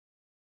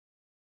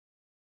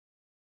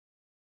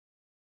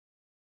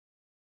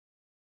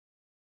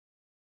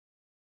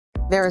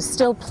There is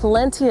still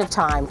plenty of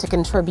time to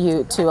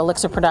contribute to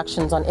Elixir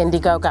Productions on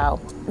Indiegogo.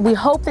 We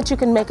hope that you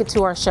can make it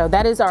to our show.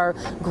 That is our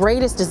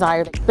greatest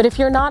desire. But if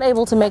you're not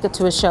able to make it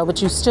to a show,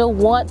 but you still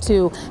want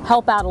to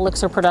help out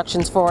Elixir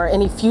Productions for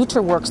any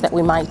future works that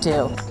we might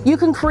do, you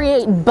can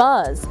create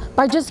buzz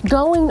by just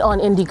going on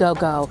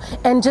Indiegogo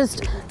and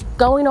just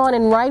going on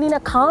and writing a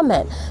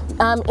comment.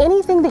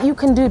 Anything that you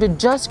can do to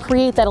just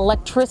create that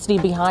electricity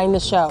behind the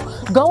show.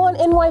 Go on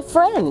NY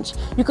Fringe.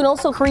 You can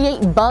also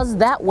create buzz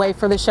that way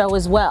for the show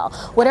as well.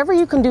 Whatever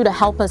you can do to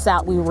help us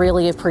out, we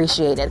really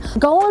appreciate it.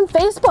 Go on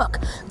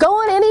Facebook. Go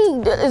on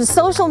any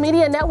social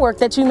media network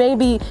that you may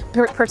be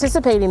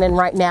participating in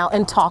right now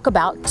and talk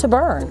about To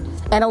Burn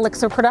and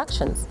Elixir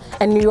Productions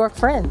and New York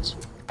Fringe.